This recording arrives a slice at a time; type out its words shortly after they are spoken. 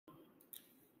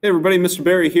Hey everybody, Mr.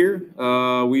 Barry here.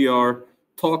 We are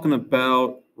talking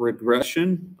about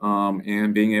regression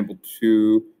and being able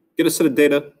to get a set of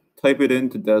data, type it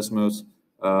into Desmos,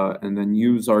 and then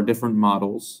use our different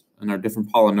models and our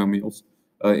different polynomials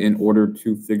in order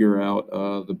to figure out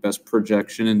the best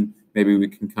projection, and maybe we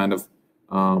can kind of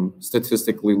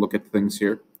statistically look at things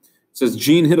here. It says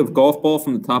Gene hit a golf ball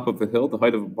from the top of a hill. The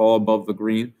height of a ball above the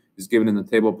green is given in the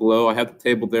table below. I have the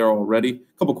table there already.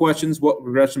 A couple questions. What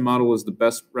regression model is the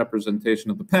best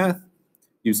representation of the path?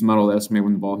 Use the model to estimate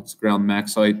when the ball hits the ground,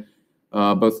 max height,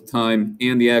 both the time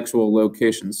and the actual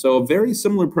location. So a very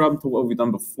similar problem to what we've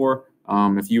done before.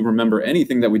 If you remember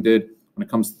anything that we did when it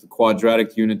comes to the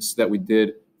quadratic units that we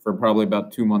did for probably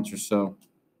about 2 months or so,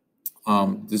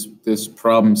 this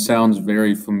problem sounds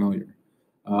very familiar.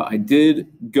 I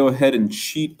did go ahead and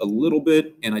cheat a little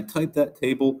bit, and I typed that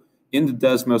table into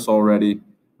Desmos already.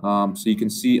 So you can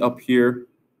see up here,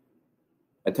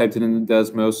 I typed it into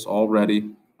Desmos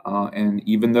already. And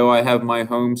even though I have my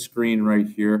home screen right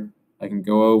here, I can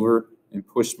go over and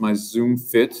push my zoom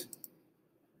fit,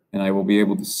 and I will be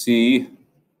able to see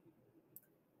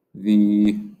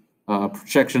the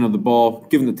projection of the ball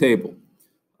given the table.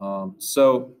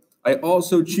 So I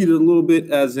also cheated a little bit,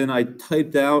 as in I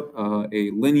typed out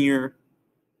a linear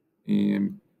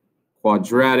and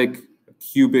quadratic,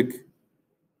 cubic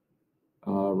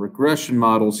regression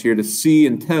models here to see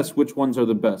and test which ones are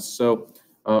the best. So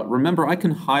remember, I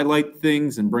can highlight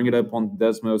things and bring it up on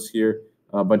Desmos here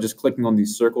by just clicking on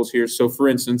these circles here. So for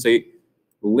instance, a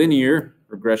linear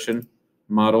regression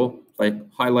model, if I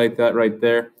highlight that right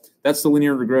there, that's the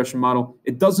linear regression model.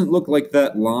 It doesn't look like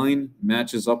that line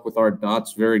matches up with our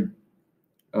dots very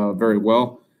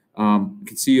well. You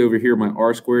can see over here my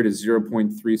R squared is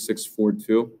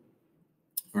 0.3642.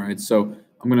 All right, so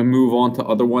I'm going to move on to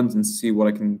other ones and see what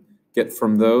I can get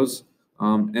from those.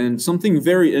 And something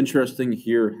very interesting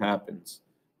here happens.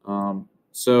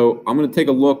 So I'm going to take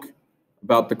a look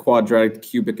about the quadratic, the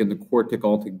cubic, and the quartic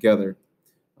all together,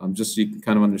 just so you can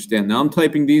kind of understand. Now I'm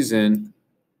typing these in,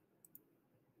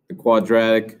 the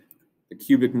quadratic, the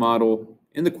cubic model,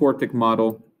 and the quartic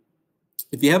model.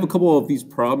 If you have a couple of these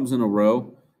problems in a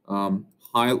row, the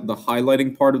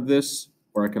highlighting part of this,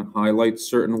 where I can highlight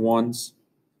certain ones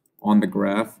on the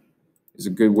graph, is a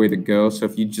good way to go. So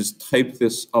if you just type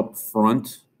this up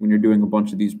front when you're doing a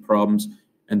bunch of these problems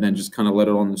and then just kind of let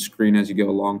it on the screen as you go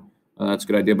along, that's a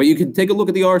good idea. But you can take a look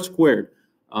at the R squared,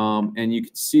 and you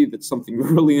can see that something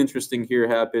really interesting here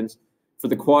happens. For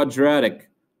the quadratic,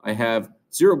 I have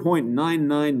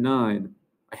 0.999.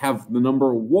 I have the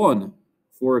number 1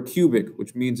 for a cubic,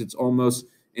 which means it's almost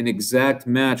an exact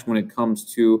match when it comes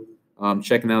to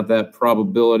checking out that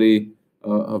probability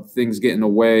of things getting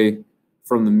away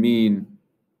from the mean.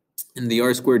 And the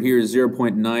R squared here is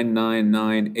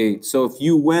 0.9998. So if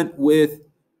you went with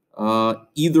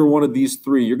either one of these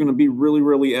three, you're going to be really,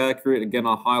 really accurate. Again,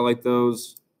 I'll highlight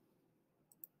those.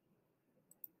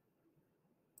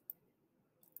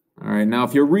 All right, now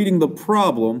if you're reading the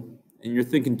problem and you're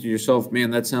thinking to yourself,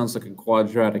 man, that sounds like a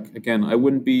quadratic. Again, I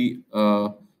wouldn't be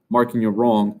marking you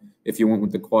wrong if you went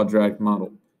with the quadratic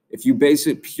model. If you base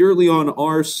it purely on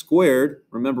R squared,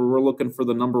 remember we're looking for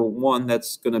the number 1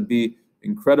 that's going to be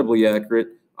incredibly accurate,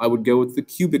 I would go with the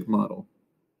cubic model.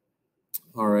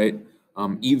 All right.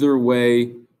 Either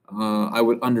way, I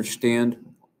would understand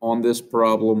on this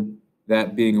problem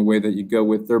that being a way that you go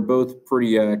with. They're both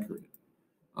pretty accurate.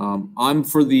 I'm,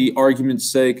 for the argument's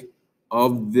sake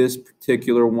of this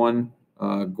particular one,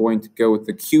 going to go with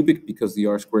the cubic because the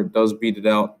R squared does beat it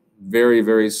out very,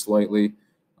 very slightly.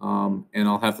 And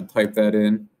I'll have to type that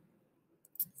in,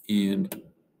 and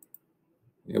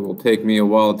it will take me a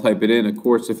while to type it in. Of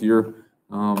course, if you're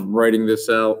writing this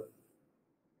out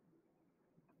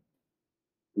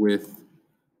with a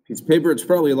piece of paper, it's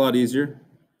probably a lot easier.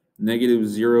 Negative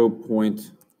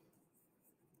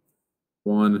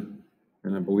 0.1,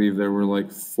 and I believe there were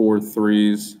like 4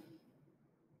 3s.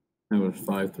 There were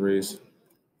 5 3s. I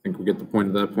think we get the point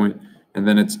at that point. And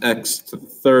then it's x to the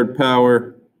 3rd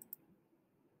power.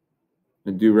 I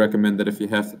do recommend that if you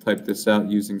have to type this out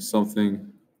using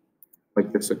something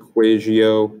like this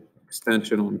Equatio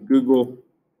extension on Google.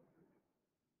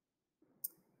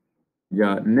 You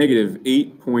got negative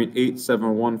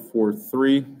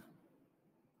 8.87143.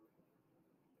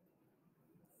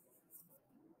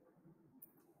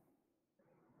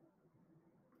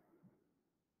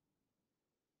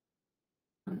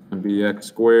 It's going to be x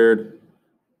squared.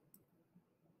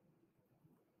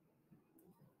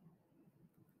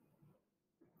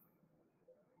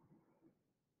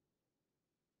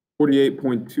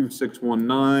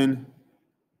 $48.2619